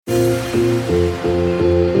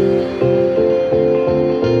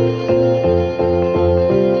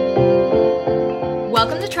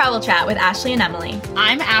with Ashley and Emily.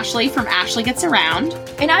 I'm Ashley from Ashley Gets Around.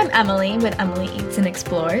 And I'm Emily with Emily Eats and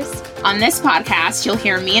Explores. On this podcast, you'll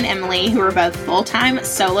hear me and Emily, who are both full-time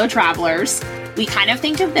solo travelers. We kind of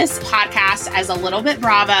think of this podcast as a little bit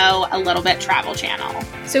Bravo, a little bit Travel Channel.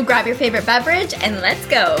 So grab your favorite beverage and let's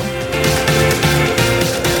go.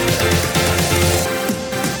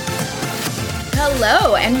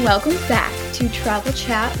 Hello and welcome back to Travel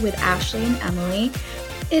Chat with Ashley and Emily.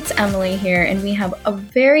 It's Emily here, and we have a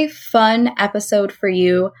very fun episode for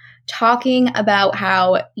you talking about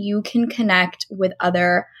how you can connect with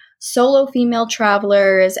other solo female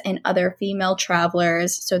travelers and other female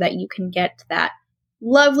travelers so that you can get that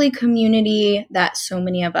lovely community that so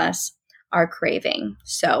many of us are craving.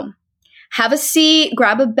 So have a seat,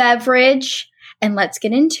 grab a beverage, and let's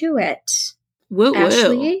get into it. Woo-woo.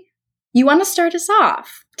 Ashley, you want to start us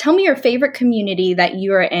off? Tell me your favorite community that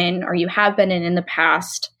you are in or you have been in the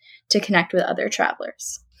past to connect with other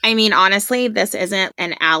travelers. I mean, honestly, this isn't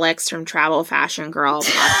an Alex from Travel Fashion Girl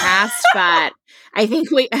podcast, but I think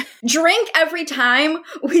we drink every time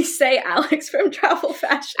we say Alex from Travel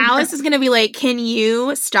Fashion. Alex is going to be like, can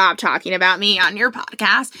you stop talking about me on your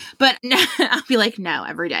podcast? But no, I'll be like, no,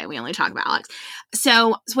 every day we only talk about Alex.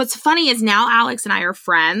 So what's funny is now Alex and I are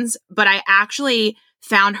friends, but I actually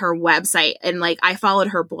found her website and I followed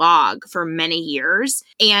her blog for many years.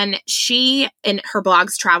 And her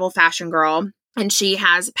blog's Travel Fashion Girl, and she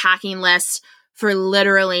has packing lists for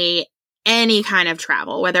literally any kind of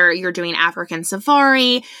travel, whether you're doing African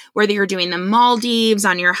safari, whether you're doing the Maldives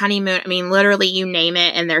on your honeymoon. I mean, literally you name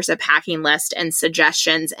it, and there's a packing list and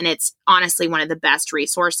suggestions. And it's honestly one of the best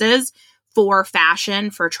resources for fashion,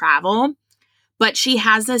 for travel. But she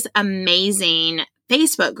has this amazing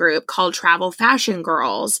Facebook group called Travel Fashion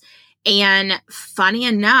Girls. And funny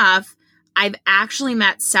enough, I've actually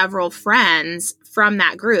met several friends from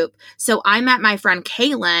that group. So I met my friend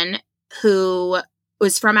Kaylin, who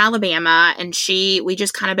was from Alabama, and we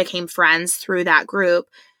just kind of became friends through that group.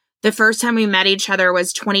 The first time we met each other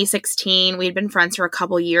was 2016. We'd been friends for a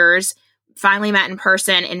couple years, finally met in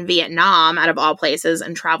person in Vietnam, out of all places,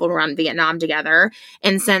 and traveled around Vietnam together.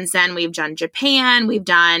 And since then, we've done Japan, we've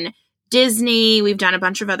done Disney, we've done a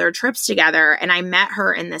bunch of other trips together. And I met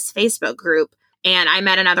her in this Facebook group. And I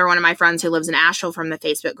met another one of my friends who lives in Asheville from the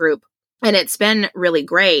Facebook group. And it's been really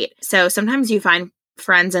great. So sometimes you find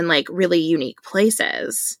friends in really unique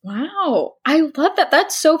places. Wow. I love that.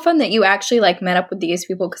 That's so fun that you actually met up with these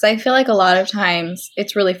people, because I feel like a lot of times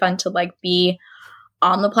it's really fun to be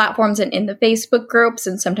on the platforms and in the Facebook groups.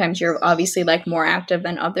 And sometimes you're obviously more active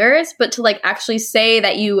than others, but to actually say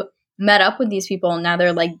that you met up with these people and now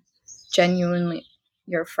they're genuinely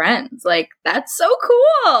your friends. That's so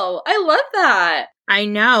cool. I love that. I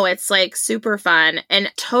know. It's super fun.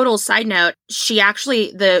 And total side note,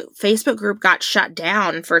 the Facebook group got shut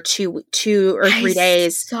down for two or 3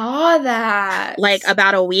 days. I saw that.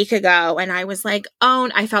 About a week ago. And I was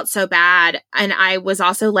I felt so bad. And I was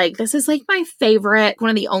also this is my favorite, one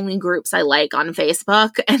of the only groups I like on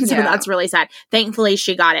Facebook. And so that's really sad. Thankfully,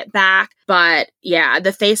 she got it back. But yeah,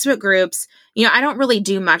 the Facebook groups, I don't really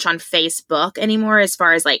do much on Facebook anymore as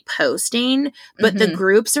far as posting, but the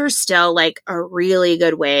groups are still a really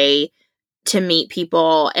good way to meet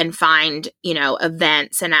people and find,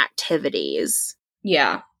 events and activities.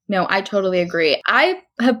 Yeah, no, I totally agree. I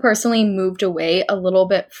have personally moved away a little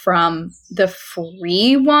bit from the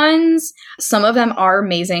free ones. Some of them are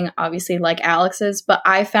amazing, obviously, like Alex's, but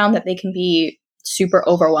I found that they can be super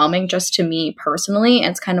overwhelming just to me personally.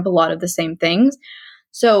 And it's kind of a lot of the same things.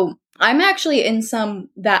 So I'm actually in some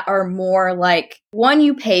that are more one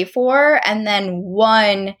you pay for, and then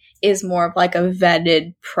one is more of a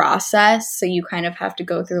vetted process. So you kind of have to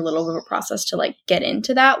go through a little bit of a process to get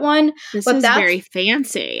into that one. This is very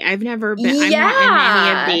fancy. I've never been, I'm not in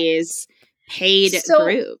any of these paid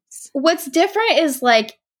groups. What's different is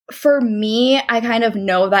for me, I kind of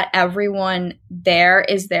know that everyone there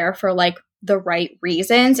is there for the right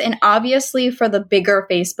reasons. And obviously for the bigger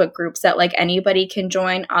Facebook groups that anybody can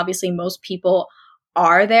join, obviously most people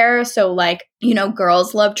are there. So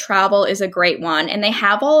Girls Love Travel is a great one. And they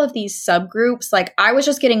have all of these subgroups. I was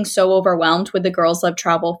just getting so overwhelmed with the Girls Love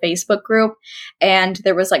Travel Facebook group. And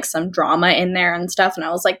there was some drama in there and stuff. And I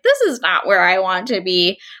was this is not where I want to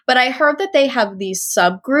be. But I heard that they have these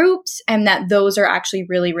subgroups and that those are actually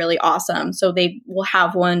really, really awesome. So they will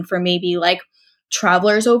have one for maybe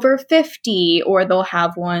travelers over 50, or they'll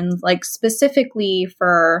have one specifically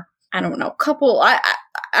for, I don't know, couple.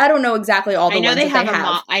 I don't know exactly all the ones that they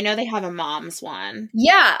have. I know they have a mom's one.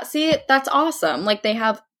 Yeah, see, that's awesome. They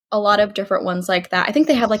have a lot of different ones like that. I think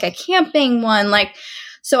they have a camping one.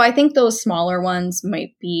 So I think those smaller ones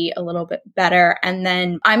might be a little bit better. And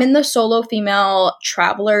then I'm in the Solo Female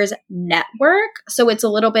Travelers Network. So it's a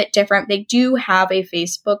little bit different. They do have a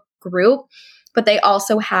Facebook group, but they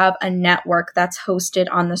also have a network that's hosted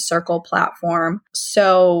on the Circle platform.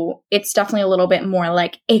 So it's definitely a little bit more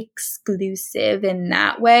like exclusive in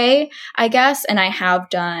that way, I guess. And I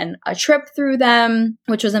have done a trip through them,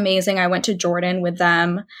 which was amazing. I went to Jordan with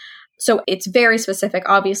them. So it's very specific,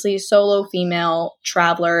 obviously, solo female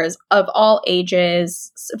travelers of all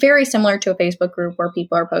ages, very similar to a Facebook group where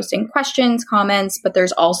people are posting questions, comments, but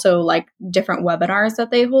there's also like different webinars that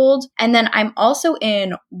they hold. And then I'm also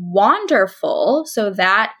in Wanderful. So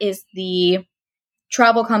that is the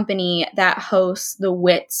travel company that hosts the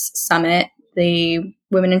WITS Summit, the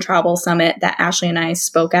Women in Travel Summit that Ashley and I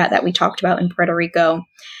spoke at that we talked about in Puerto Rico.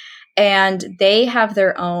 And they have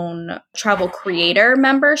their own travel creator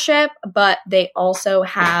membership, but they also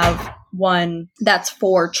have one that's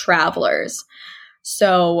for travelers.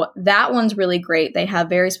 So that one's really great. They have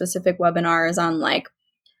very specific webinars on like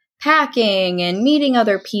packing and meeting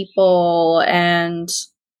other people and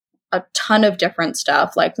a ton of different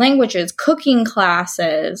stuff like languages, cooking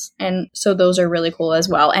classes. And so those are really cool as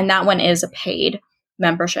well. And that one is a paid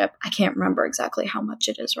membership. I can't remember exactly how much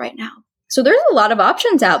it is right now. So there's a lot of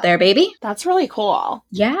options out there, baby. That's really cool.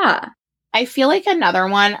 Yeah. I feel like another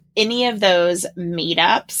one, any of those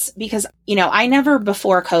meetups, because, you know,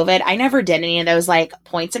 before COVID, I never did any of those like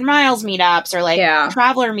points and miles meetups or like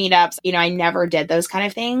traveler meetups. You know, I never did those kind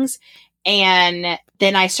of things. And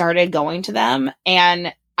then I started going to them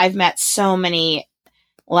and I've met so many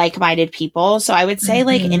like-minded people. So I would say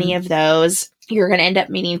like any of those, you're going to end up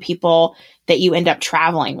meeting people that you end up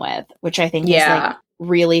traveling with, which I think is like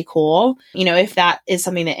really cool, you know, if that is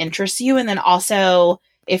something that interests you. And then also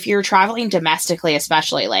if you're traveling domestically,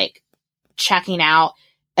 especially like checking out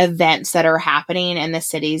events that are happening in the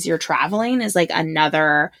cities you're traveling is like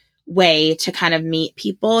another way to kind of meet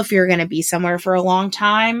people if you're going to be somewhere for a long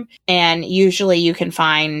time. And usually you can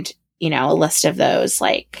find, you know, a list of those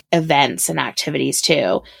like events and activities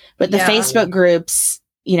too. But the Facebook groups,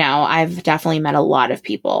 you know, I've definitely met a lot of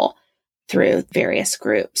people through various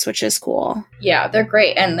groups, which is cool. Yeah, they're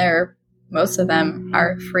great. And most of them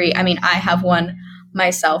are free. I mean, I have one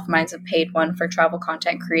myself. Mine's a paid one for travel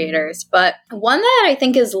content creators. But one that I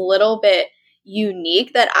think is a little bit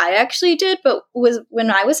unique that I actually did, but was when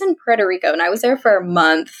I was in Puerto Rico and I was there for a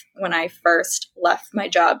month when I first left my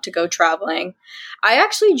job to go traveling. I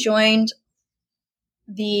actually joined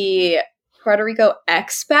the Puerto Rico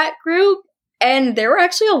expat group. And there were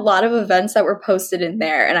actually a lot of events that were posted in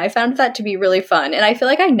there. And I found that to be really fun. And I feel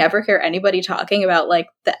like I never hear anybody talking about like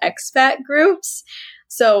the expat groups.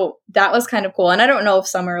 So that was kind of cool. And I don't know if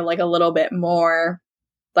some are like a little bit more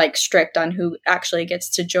like strict on who actually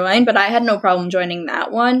gets to join, but I had no problem joining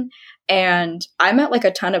that one. And I met like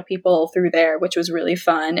a ton of people through there, which was really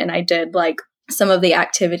fun. And I did like some of the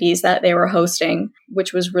activities that they were hosting,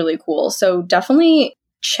 which was really cool. So definitely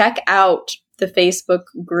check out the Facebook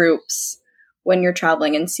groups when you're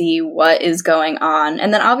traveling and see what is going on.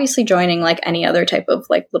 And then obviously joining like any other type of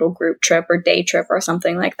like little group trip or day trip or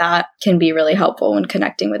something like that can be really helpful when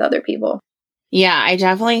connecting with other people. Yeah, I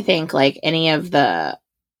definitely think like any of the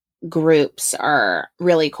groups are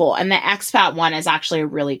really cool. And the expat one is actually a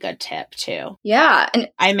really good tip too. Yeah.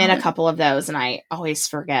 And I'm in a couple of those and I always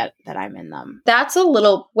forget that I'm in them. That's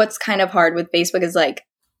what's kind of hard with Facebook is like,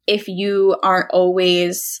 if you aren't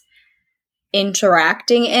always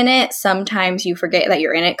interacting in it, sometimes you forget that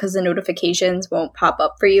you're in it because the notifications won't pop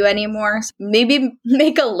up for you anymore. So maybe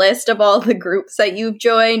make a list of all the groups that you've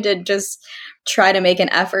joined and just try to make an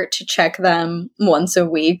effort to check them once a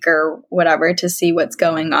week or whatever to see what's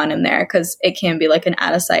going on in there, because it can be like an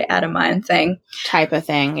out of sight, out of mind thing. Type of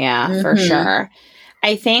thing, yeah, for sure.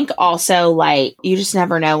 I think also like you just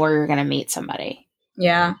never know where you're going to meet somebody.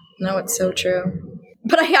 Yeah, no, it's so true.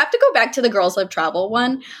 But I have to go back to the Girls Love Travel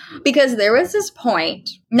one because there was this point,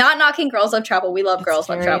 not knocking Girls Love Travel. We love Girls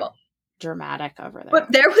Love Travel. Dramatic over there.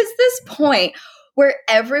 But there was this point where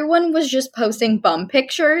everyone was just posting bum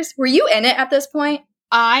pictures. Were you in it at this point?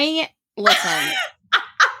 Listen. And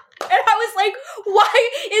I was like, why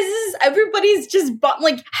is this? Everybody's just bum.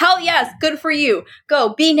 Like, hell yes, good for you.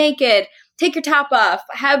 Go, be naked, take your top off,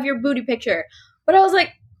 have your booty picture. But I was like,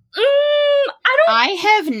 I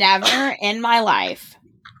have never in my life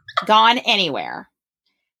gone anywhere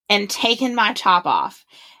and taken my top off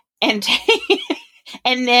and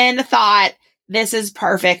and then thought this is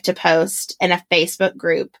perfect to post in a Facebook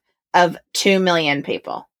group of 2 million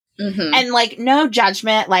people. Mm-hmm. And like, no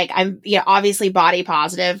judgment. Like I'm obviously body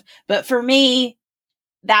positive, but for me,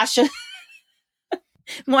 that's just,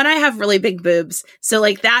 One, I have really big boobs. So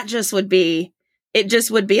like that just would be, it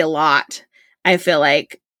just would be a lot, I feel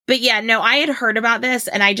like. But yeah, no, I had heard about this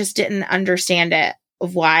and I just didn't understand it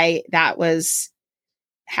of why that was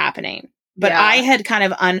happening. But I had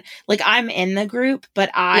kind of like I'm in the group, but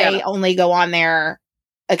I only go on there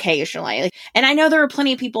occasionally. Like, and I know there are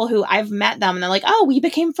plenty of people who I've met them and they're like, oh, we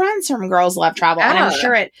became friends from Girls Love Travel. And I'm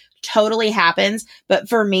sure it totally happens. But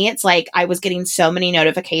for me, it's like I was getting so many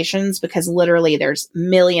notifications because literally there's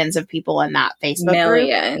millions of people in that Facebook group.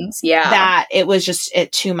 That it was just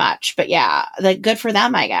too much. But yeah, like good for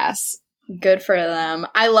them, I guess. Good for them.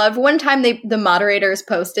 I love one time the moderators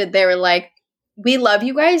posted, they were like, we love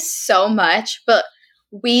you guys so much, but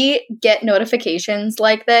we get notifications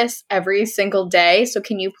like this every single day. So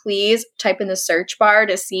can you please type in the search bar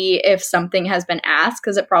to see if something has been asked?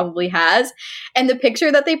 Because it probably has. And the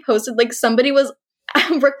picture that they posted, like somebody was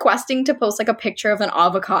requesting to post like a picture of an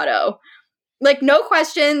avocado. Like no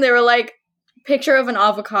question. They were like, picture of an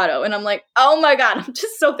avocado. And I'm like, oh my God, I'm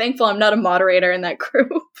just so thankful I'm not a moderator in that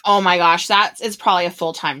group. Oh my gosh, it's probably a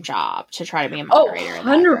full-time job to try to be a moderator.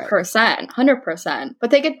 100%. 100%.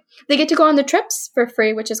 But they get to go on the trips for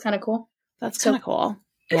free, which is kind of cool. That's kind of cool.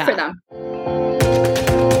 Good for them.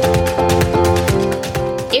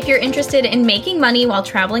 If you're interested in making money while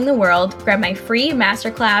traveling the world, grab my free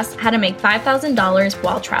masterclass, How to Make $5,000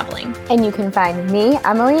 While Traveling. And you can find me,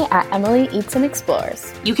 Emily, at Emily Eats and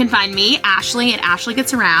Explores. You can find me, Ashley, at Ashley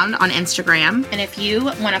Gets Around on Instagram. And if you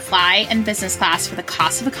want to fly in business class for the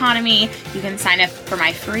cost of economy, you can sign up for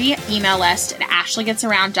my free email list at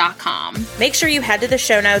ashleygetsaround.com. Make sure you head to the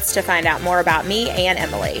show notes to find out more about me and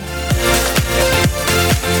Emily.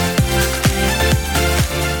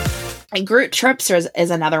 And group trips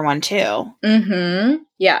is another one too. Mm-hmm.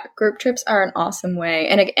 Yeah, group trips are an awesome way.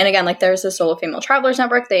 And again, like there's the Solo Female Travelers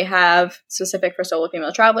Network. They have specific for solo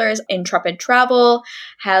female travelers. Intrepid Travel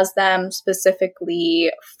has them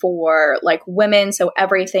specifically for like women. So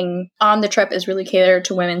everything on the trip is really catered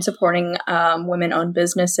to women, supporting women-owned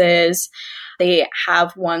businesses. They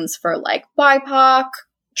have ones for like BIPOC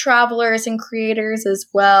travelers and creators as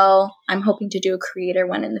well. I'm hoping to do a creator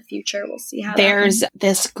one in the future. We'll see how there's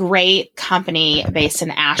this great company based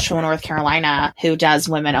in Asheville, North Carolina, who does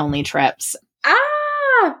women only trips.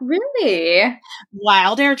 Ah, really?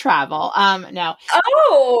 Wild Air Travel. No.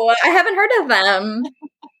 Oh, I haven't heard of them.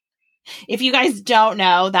 If you guys don't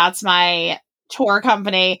know, that's my tour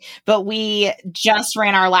company, but we just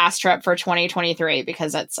ran our last trip for 2023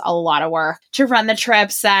 because it's a lot of work to run the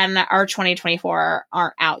trips, and our 2024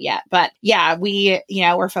 aren't out yet. But yeah,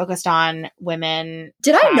 we're focused on women.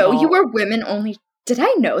 Did I know you were women only? Did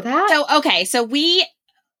I know that? So, okay. So we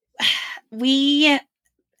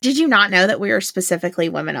did you not know that we were specifically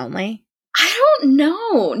women only? I don't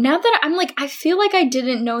know. Now that I'm like, I feel like I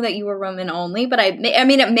didn't know that you were women only, but I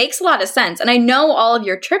mean, it makes a lot of sense. And I know all of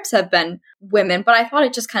your trips have been women, but I thought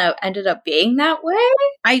it just kind of ended up being that way.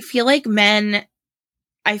 I feel like men,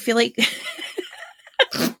 I feel like...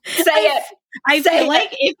 Say it. I feel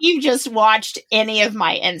like if you just watched any of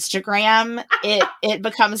my Instagram, it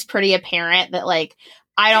becomes pretty apparent that like,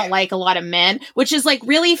 I don't like a lot of men, which is like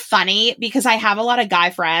really funny because I have a lot of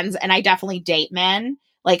guy friends and I definitely date men.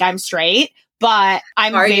 Like I'm straight, but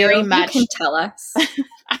I'm very much. You can tell us.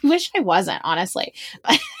 I wish I wasn't, honestly.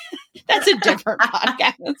 That's a different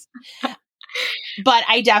podcast. But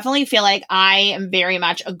I definitely feel like I am very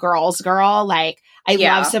much a girl's girl. Like I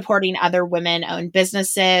love supporting other women-owned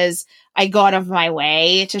businesses. I go out of my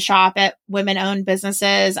way to shop at women-owned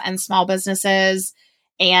businesses and small businesses.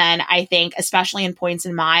 And I think, especially in Points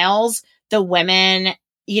and Miles, the women,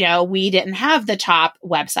 we didn't have the top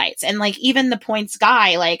websites. And like even the Points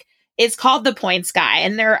Guy, like it's called the Points Guy.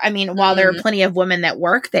 And while there are plenty of women that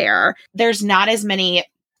work there, there's not as many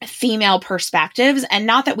female perspectives. And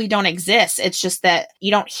not that we don't exist. It's just that you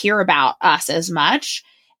don't hear about us as much.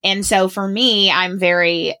 And so for me, I'm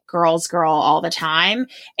very girl's girl all the time.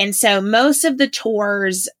 And so most of the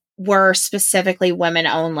tours were specifically women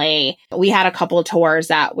only. We had a couple of tours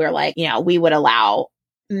that we're like, we would allow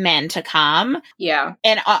men to come. Yeah.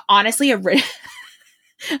 And honestly,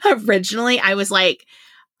 originally I was like,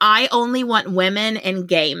 I only want women and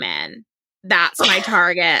gay men. That's my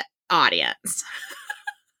target audience.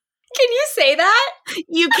 Can you say that?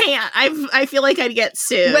 You can't. I feel like I'd get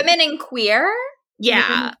sued. Women and queer?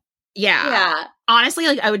 Yeah. Yeah. Honestly,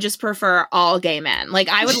 like I would just prefer all gay men. Like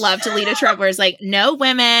I would love to lead a trip where it's like no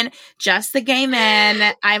women, just the gay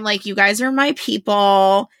men. I'm like, you guys are my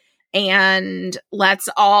people. And let's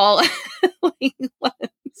all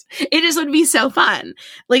It just would be so fun.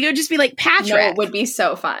 Like, it would just be like Patrick. No, it would be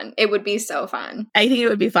so fun. It would be so fun. I think it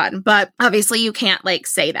would be fun. But obviously you can't like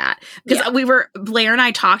say that. Because Blair and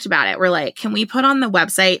I talked about it. We're like, can we put on the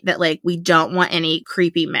website that like we don't want any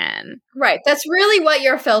creepy men? Right. That's really what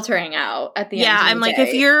you're filtering out at the end of the I'm like, day.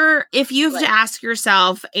 if you have to ask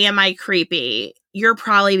yourself, am I creepy? You're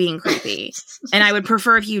probably being creepy. And I would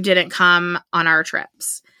prefer if you didn't come on our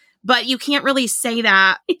trips. But you can't really say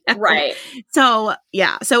that. Right. So,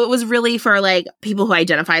 yeah. So it was really for like people who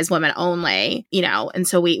identify as women only, and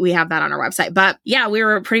so we have that on our website. But yeah, we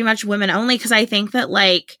were pretty much women only because I think that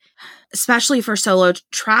like, especially for solo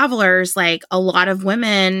travelers, like a lot of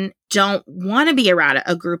women don't want to be around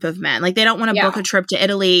a group of men. Like they don't want to book a trip to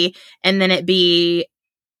Italy and then it be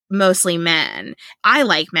mostly men. I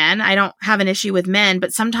like men. I don't have an issue with men,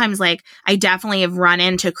 but sometimes like I definitely have run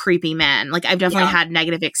into creepy men. Like I've definitely had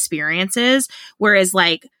negative experiences. Whereas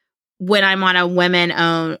like when I'm on a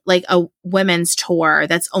women's tour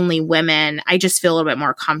that's only women, I just feel a little bit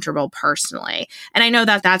more comfortable personally. And I know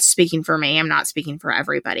that that's speaking for me. I'm not speaking for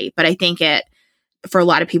everybody, but I think it for a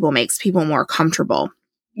lot of people makes people more comfortable.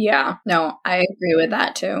 Yeah. No, I agree with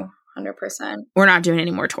that too. 100%. We're not doing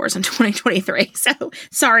any more tours in 2023. So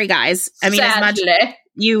sorry, guys. I mean, as much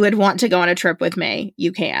you would want to go on a trip with me,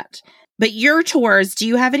 you can't. But your tours, do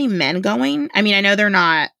you have any men going? I mean, I know they're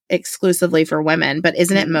not exclusively for women, but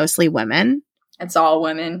isn't it mostly women? It's all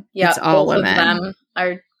women. Yeah, it's all both women. Of them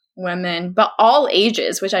are women, but all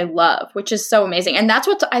ages, which I love, which is so amazing. And that's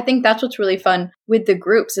I think that's what's really fun with the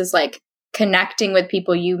groups is like connecting with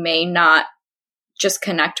people you may not just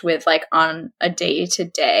connect with like on a day to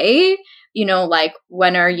day, like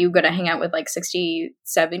when are you going to hang out with like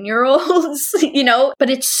 67-year-olds,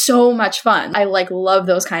 but it's so much fun. I like love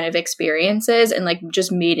those kind of experiences and like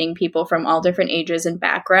just meeting people from all different ages and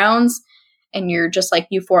backgrounds. And you're just like,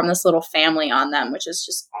 you form this little family on them, which is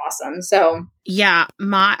just awesome. So yeah,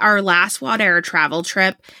 our last Wildera travel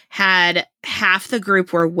trip had half the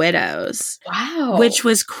group were widows. Wow. Which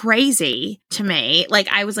was crazy to me. Like,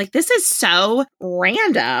 I was like, this is so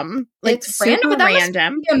random. Like, it's super random, but that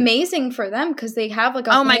random. Must be amazing for them because they have like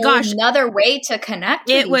another way to connect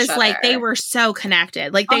with it was each other. Like they were so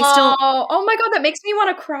connected. Like, they oh my God, that makes me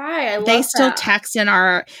want to cry. I love they still that. text in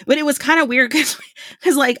but it was kind of weird because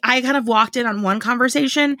like I kind of walked in on one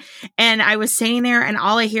conversation and I was sitting there and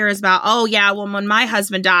all I hear is about, oh yeah, well, when my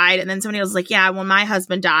husband died. And then somebody was like, yeah, when my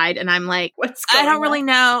husband died. And I'm like, I don't really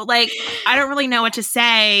know. Like, I don't really know what to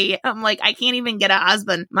say. I'm like, I can't even get a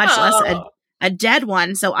husband, much less a dead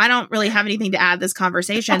one. So I don't really have anything to add this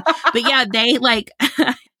conversation. But yeah, they like,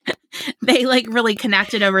 they like really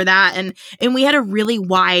connected over that. And we had a really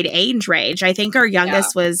wide age range. I think our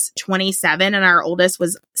youngest was 27 and our oldest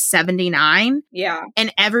was 79. Yeah.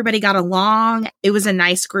 And everybody got along. It was a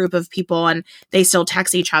nice group of people and they still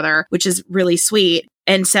text each other, which is really sweet.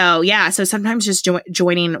 And so, yeah, so sometimes just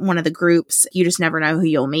joining one of the groups, you just never know who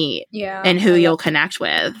you'll meet and who you'll connect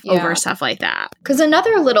with over stuff like that. Because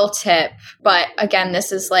another little tip, but again,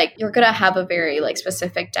 this is like, you're going to have a very like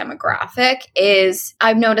specific demographic is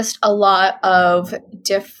I've noticed a lot of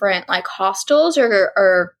different like hostels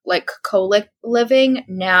or like co-living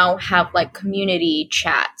now have like community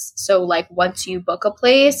chats. So like once you book a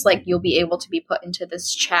place, like you'll be able to be put into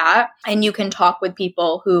this chat and you can talk with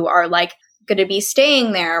people who are like going to be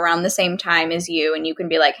staying there around the same time as you. And you can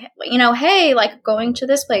be like, hey, like going to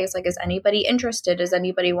this place, like, is anybody interested? Does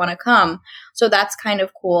anybody want to come? So that's kind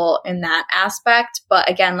of cool in that aspect. But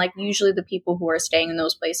again, like usually the people who are staying in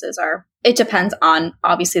those places it depends on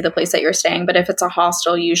obviously the place that you're staying. But if it's a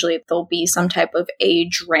hostel, usually there'll be some type of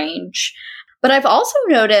age range. But I've also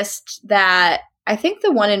noticed that I think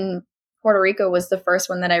the one in Puerto Rico was the first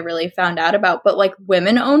one that I really found out about, but like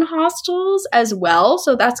women-owned hostels as well.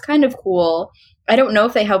 So that's kind of cool. I don't know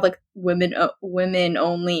if they have like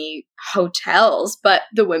women-only hotels, but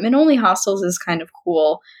the women-only hostels is kind of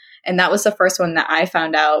cool. And that was the first one that I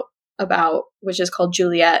found out about, which is called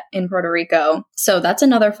Juliet in Puerto Rico. So that's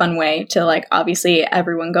another fun way to like, obviously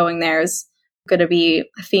everyone going there is going to be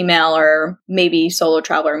female or maybe solo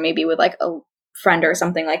traveler, maybe with like a friend or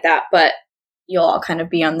something like that. But you'll all kind of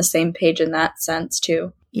be on the same page in that sense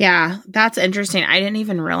too. Yeah, that's interesting. I didn't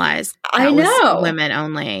even realize I know was women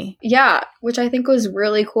only. Yeah, which I think was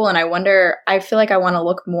really cool. And I feel like I want to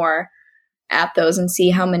look more at those and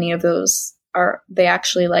see how many of those they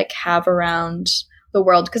actually like have around the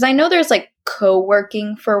world. Because I know there's like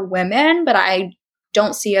co-working for women, but I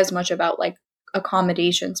don't see as much about like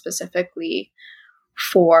accommodation specifically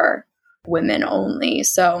for women only.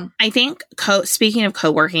 So I think speaking of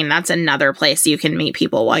co-working, that's another place you can meet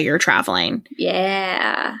people while you're traveling.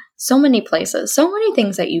 yeah, so many places, so many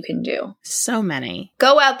things that you can do. So many.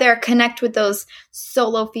 Go out there, connect with those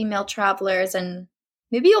solo female travelers, and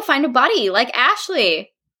maybe you'll find a buddy like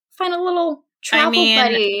Ashley. Find a little travel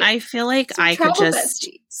buddy. I feel like Some I could travel just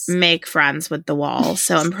besties. make friends with the wall.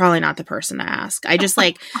 So I'm probably not the person to ask. I just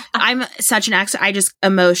I'm such an I just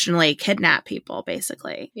emotionally kidnap people,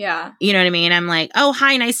 basically. Yeah. You know what I mean? I'm like, oh,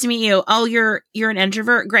 hi, nice to meet you. Oh, you're an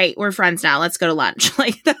introvert? Great. We're friends now. Let's go to lunch.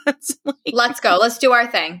 Like, that's like, Let's go. Let's do our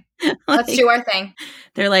thing. Let's do our thing.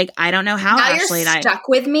 They're like, I don't know how Now Ashley you're and I. stuck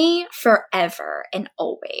with me forever and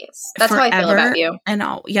always. That's how I feel about you. And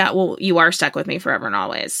yeah, well, you are stuck with me forever and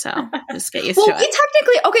always. So just get used Well, to it. we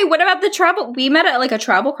technically, okay, what about the travel? We met at like a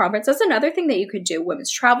travel conference. That's another thing that you could do.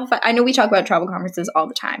 Women's travel. I know we talk about travel conferences all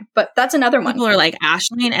the time, but that's another one. People are like,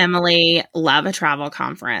 Ashley and Emily love a travel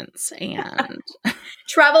conference and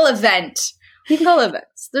Travel event. We can call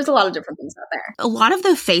events. There's a lot of different things out there. a lot of the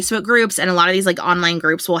Facebook groups and a lot of these like online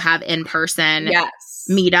groups will have in-person Yes.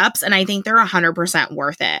 meetups. And I think they're 100%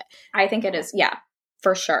 worth it. I think it is. Yeah,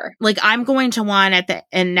 for sure. Like I'm going to one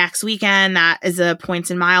and next weekend that is a Points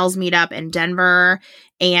and Miles meetup in Denver.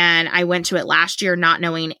 And I went to it last year not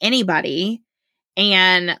knowing anybody.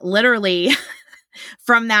 And literally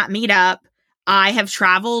from that meetup, I have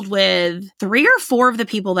traveled with 3 or 4 of the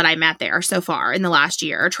people that I met there so far in the last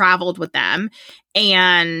year, traveled with them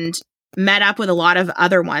and met up with a lot of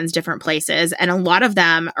other ones, different places. And a lot of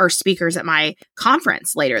them are speakers at my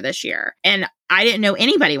conference later this year. And I didn't know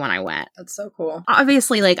anybody when I went. That's so cool.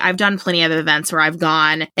 Obviously, like I've done plenty of events where I've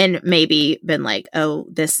gone and maybe been like, oh,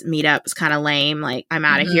 this meetup is kind of lame. Like I'm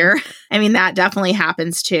out of here. I mean, that definitely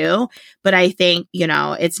happens too. But I think,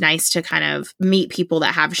 it's nice to kind of meet people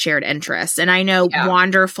that have shared interests. And I know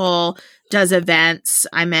Wonderful does events.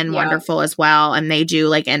 I'm in Wonderful as well. And they do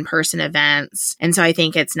like in-person events. And so I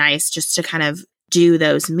think it's nice just to kind of do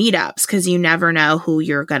those meetups because you never know who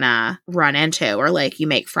you're gonna run into or like you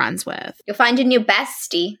make friends with. You'll find a new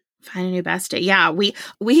bestie. Find a new bestie. Yeah, we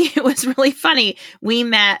it was really funny. We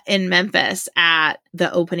met in Memphis at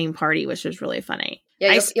the opening party, which was really funny.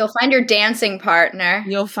 Yeah, you'll find your dancing partner.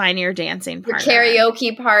 You'll find your dancing partner. Your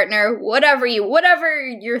karaoke partner, whatever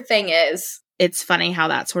your thing is. It's funny how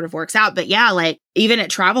that sort of works out. But yeah, like even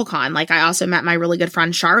at TravelCon, like I also met my really good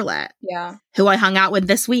friend Charlotte. Yeah. Who I hung out with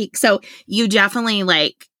this week. So you definitely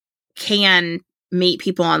like can meet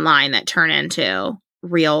people online that turn into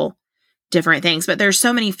real different things. But there's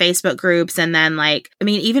so many Facebook groups. And then like, I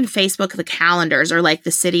mean, even Facebook, the calendars or like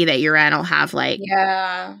the city that you're in will have like,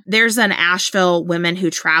 there's an Asheville Women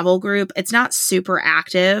Who Travel group. It's not super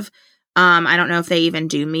active. I don't know if they even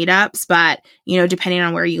do meetups, but, depending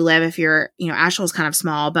on where you live, if you're, Asheville's kind of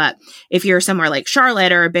small, but if you're somewhere like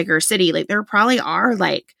Charlotte or a bigger city, like there probably are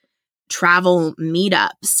like travel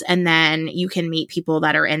meetups and then you can meet people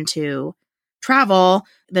that are into travel.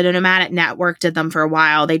 The Nomadic Network did them for a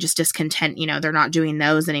while. They just discontent, they're not doing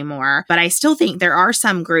those anymore. But I still think there are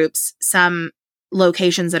some groups, some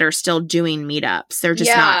locations that are still doing meetups. They're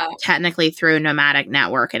just not technically through Nomadic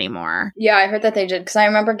Network anymore. Yeah, I heard that they did because I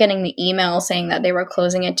remember getting the email saying that they were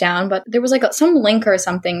closing it down, but there was like some link or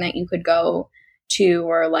something that you could go to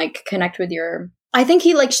or like connect with your... I think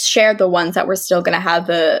he like shared the ones that were still going to have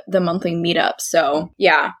the monthly meetup. So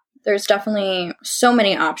yeah, there's definitely so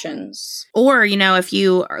many options. Or, if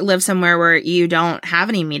you live somewhere where you don't have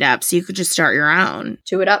any meetups, you could just start your own.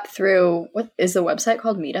 Do it up through, what is the website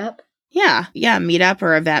called? Meetup? Yeah, Meetup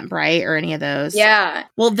or Eventbrite or any of those. Yeah.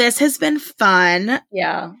 Well, this has been fun.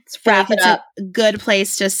 Yeah. Let's wrap it up. It's a good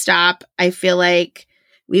place to stop. I feel like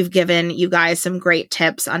we've given you guys some great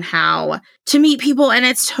tips on how to meet people, and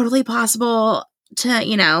it's totally possible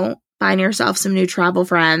to, find yourself some new travel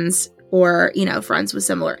friends or, friends with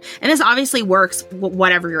similar. And this obviously works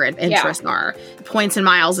whatever your interests are. Points and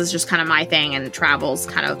Miles is just kind of my thing, and travel's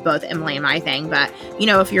kind of both Emily and my thing. But,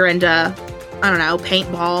 if you're into... I don't know,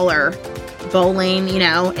 paintball or bowling,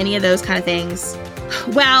 any of those kind of things.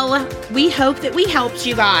 Well, we hope that we helped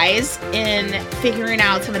you guys in figuring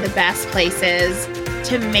out some of the best places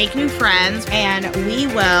to make new friends. And we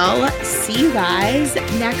will see you guys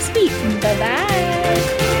next week.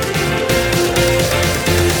 Bye-bye.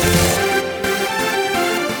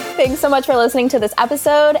 Thanks so much for listening to this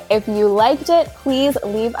episode. If you liked it, please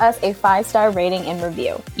leave us a 5-star rating and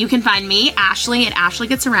review. You can find me, Ashley, at Ashley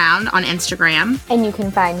Gets Around on Instagram. And you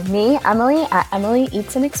can find me, Emily, at Emily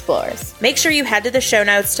Eats and Explores. Make sure you head to the show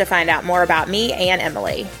notes to find out more about me and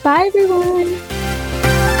Emily. Bye, everyone.